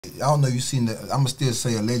don't know. You seen the? I'ma still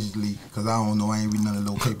say allegedly because I don't know. I ain't reading none of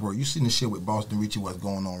the little paperwork. You seen the shit with Boston Richey? What's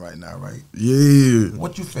going on right now, right? Yeah.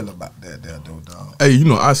 What you feel about that, there, though, dog? Hey, you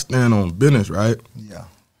know I stand on business, right? Yeah.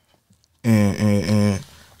 And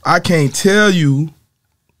I can't tell you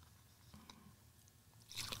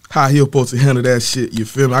how he was supposed to handle that shit. You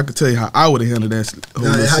feel me? I could tell you how I would have handled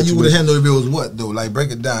that. How you would have handled if it was what though? Like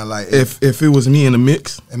break it down. Like if it was me in the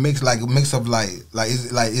mix. It mix like a mix of like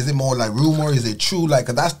is it more like rumor? Is it true? Like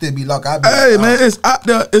cause I still be like hey man, it's out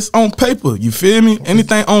there. It's on paper. You feel me?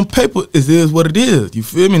 Anything on paper is what it is. You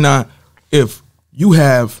feel me? Now if you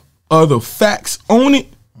have other facts on it,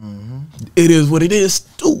 it is what it is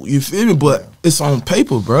too. You feel me? But it's on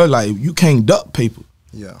paper, bro. Like you can't duck paper.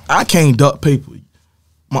 Yeah. I can't duck paper.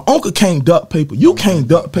 My uncle can't duck paper. You can't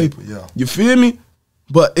duck paper. Yeah. You feel me?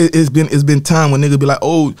 But it's been time when niggas be like,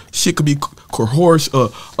 oh, shit could be coerced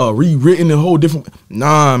or rewritten a whole different.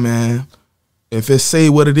 Nah, man. If it say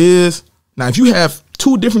what it is, now if you have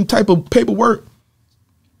two different type of paperwork,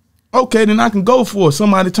 okay, then I can go for it.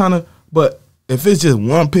 Somebody trying to. But if it's just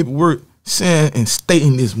one paperwork saying and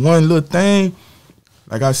stating this one little thing,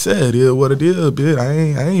 like I said, it is what it is, bitch.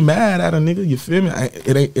 I ain't mad at a nigga. You feel me?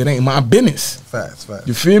 It ain't my business. Facts.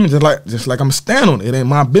 You feel me? Just like I'm stand on it. It ain't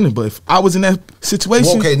my business. But if I was in that situation,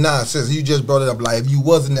 well, okay, nah. Since you just brought it up, like if you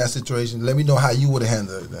was in that situation, let me know how you would have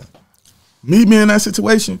handled it then. Me being in that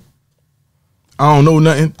situation, I don't know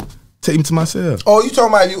nothing. Take me to myself. Oh, you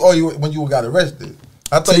talking about you when you got arrested?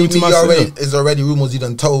 I thought it's already rumors you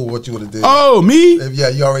done told what you would have did. Oh, me? Yeah,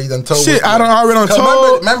 you already done told. Shit, I already done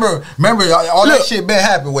told. Remember, all that shit been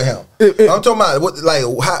happening with him. I'm talking about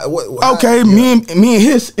okay, me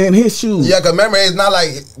and his shoes. Yeah, cause remember, it's not like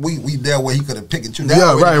we there where he could have picked and choose.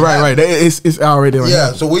 Yeah, right. It's already done.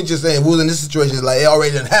 Yeah, so we just saying we was in this situation. It's like it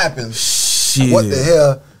already done happened. Shit, what the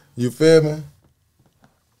hell? You feel me?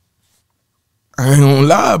 I ain't gonna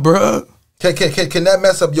lie, bro. Can that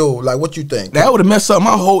mess up your, like, what you think? That would have messed up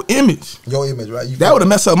my whole image. Your image, right? That would have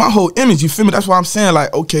messed up my whole image. You feel me? That's why I'm saying,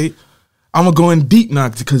 like, okay, I'm going to go in deep now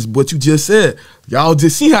because what you just said, y'all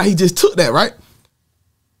just see how he just took that, right?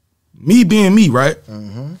 Me being me, right?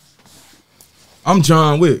 I'm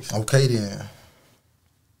John Wicks. Okay, then.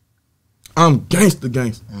 I'm gangster.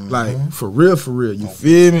 Like, for real. You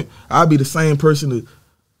feel me? I'll be the same person that,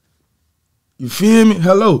 you feel me?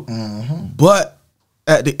 Hello. But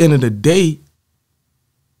at the end of the day,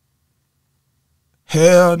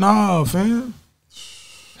 hell no, fam.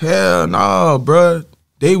 Hell no, bruh.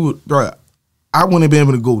 They would, bruh. I wouldn't have been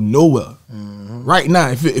able to go nowhere. Right now,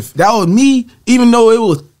 if that was me, even though it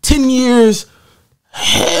was 10 years,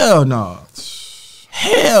 hell no.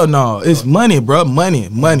 Hell no. It's money, bruh. Money.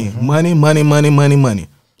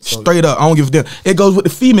 Straight up. I don't give a damn. It goes with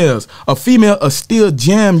the females. A female will still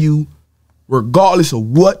jam you regardless of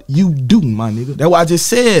what you do, my nigga. That's what I just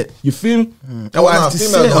said. You feel me? That's what I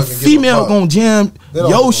just said. A female gonna jam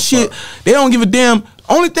your shit. They don't give a damn.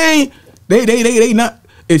 Only thing they not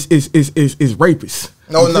is rapists.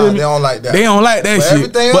 No, they don't like that. They don't like that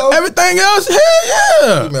shit. Everything else, hell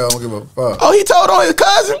yeah. Female don't give a fuck. Oh, he told on his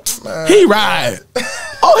cousin, he ride.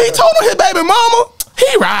 Oh, he told on his baby mama,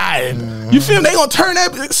 he riding. You feel me? They gonna turn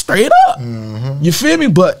that straight up. You feel me?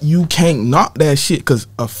 But you can't knock that shit because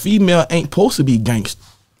a female ain't supposed to be gangster.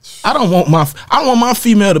 I don't want my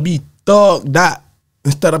female to be thugged out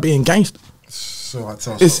instead of being gangster. So I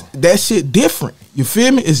tell that shit different. You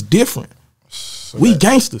feel me? It's different. So we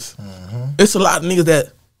gangsters. It's a lot of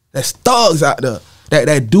niggas that's thugs out there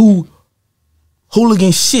that do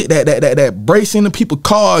hooligan shit that brace into people's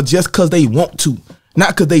cars just cause they want to,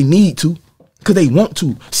 not cause they need to. Cause they want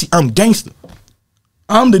to. See, I'm gangster.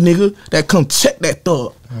 I'm the nigga that come check that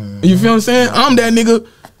thug. You feel what I'm saying? I'm that nigga.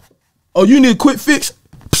 Oh, you need a quick fix?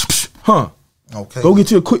 Huh? Okay. Go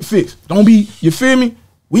get you a quick fix. Don't be. You feel me?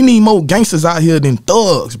 We need more gangsters out here than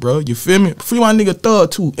thugs, bro. You feel me? Free my nigga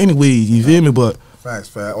thug too. Anyways, you feel me? But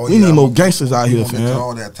facts. We need more gangsters out here, fam.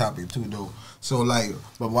 All that topic too, though. So like,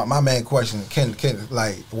 but my main question, can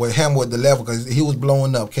like with him with the level, cause he was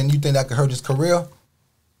blowing up. Can you think that could hurt his career?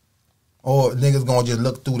 Or niggas gonna just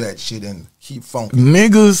look through that shit and keep funky?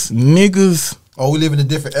 Niggas. Or we live in a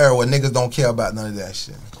different era where niggas don't care about none of that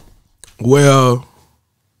shit. Well,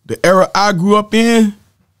 the era I grew up in,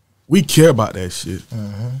 we care about that shit.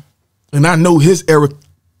 And I know his era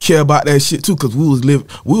care about that shit too, cause we was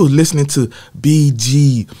listening to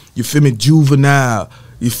BG, you feel me, Juvenile,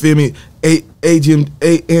 you feel me, AMJD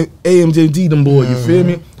them boys, you feel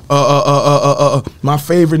me? My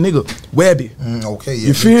favorite nigga, Webby. Okay, yeah.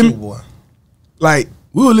 You feel me? Boy. Like,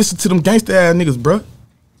 we would listen to them gangster ass niggas, bro.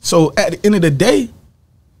 So at the end of the day,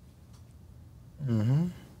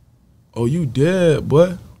 oh, you dead,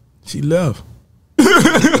 boy. She left.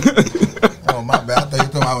 Oh my bad, I thought you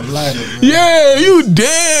thought I was lying. Yeah, you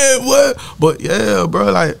dead, what? But yeah,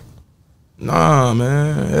 bro, like, nah,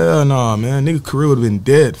 man, hell nah, man. Nigga career would have been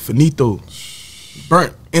dead, finito,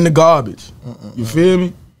 burnt in the garbage. You feel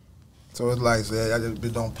me? So it's like I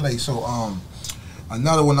just don't play. So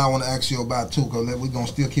another one I want to ask you about too, cause we're gonna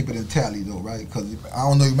still keep it in tally though, right? Cause I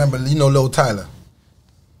don't know, remember Lil Tyler?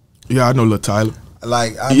 Yeah, I know Lil Tyler.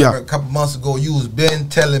 Like I remember a couple months ago, you was been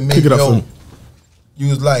telling me, yo, you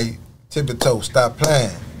was like, Tippie Toe, stop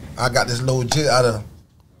playing. I got this little jit out of.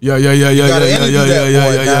 Yeah. And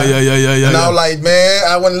I was like, man,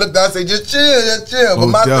 I went and looked. I said, just chill. But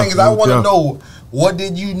my thing is, I want to know, what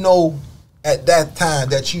did you know at that time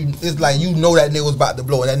that it's like you know that nigga was about to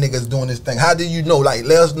blow and that nigga's doing this thing? How did you know? Like,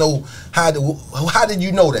 let us know how did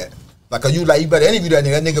you know that? Like, are you like, you better interview that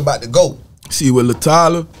nigga about to go? See, with Lil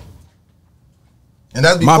Tyler. And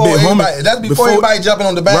that's before everybody. That's before everybody jumping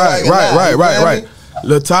on the bandwagon. Right.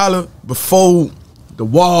 Lil Tyler, before the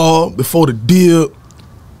wall, before the deal,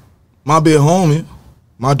 my big homie,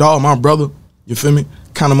 my dog, my brother, you feel me?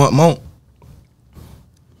 Count him up, Monk.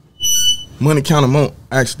 Money Count him Monk,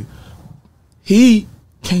 actually. He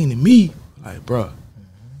came to me like, bruh,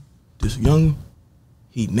 this young,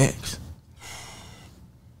 he next.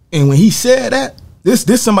 And when he said that,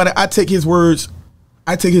 this somebody, I take his words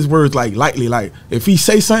like lightly. Like, if he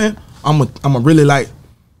say something, I'm a really like,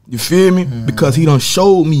 you feel me? Because he done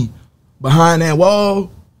showed me behind that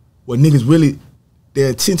wall what niggas really, their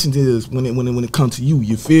attention is when it comes to you.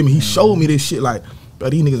 You feel me? He showed me this shit like, bro,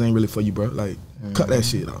 these niggas ain't really for you, bro. Like, cut that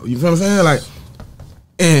shit off. You feel what I'm saying? Like,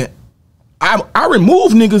 and I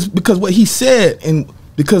removed niggas because what he said, and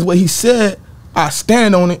because what he said, I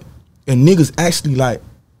stand on it, and niggas actually like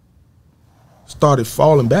started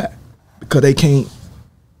falling back because they can't.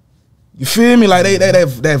 You feel me? Like that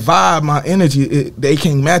vibe, my energy, they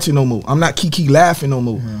can't match it no more. I'm not kiki laughing no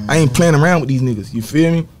more. I ain't playing around with these niggas. You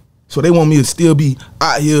feel me? So they want me to still be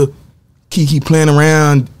out here kiki playing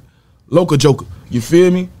around, local joker. You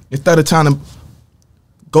feel me? Instead of trying to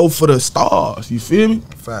go for the stars. You feel me?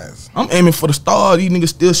 Facts. I'm aiming for the stars. These niggas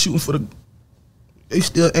still shooting for the. They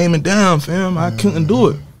still aiming down, fam. I couldn't do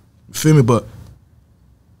it. You feel me? But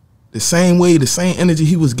the same way, the same energy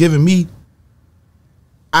he was giving me,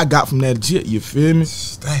 I got from that jit, you feel me?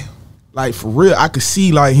 Damn. Like, for real, I could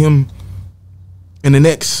see, like, him in the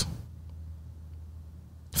next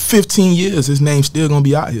 15 years, his name's still gonna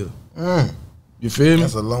be out here. You feel me?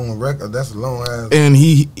 That's a long record. That's a long ass. And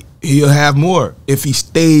he'll have more if he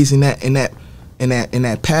stays in that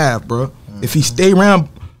path, bro. If he stay around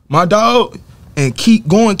my dog and keep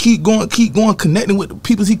going, connecting with the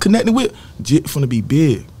people he connecting with, jit finna be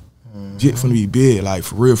big. Jit finna be big, like,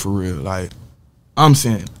 for real. Like, I'm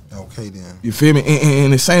saying. Okay, then. You feel me?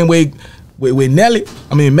 And the same way with Melly,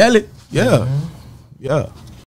 yeah.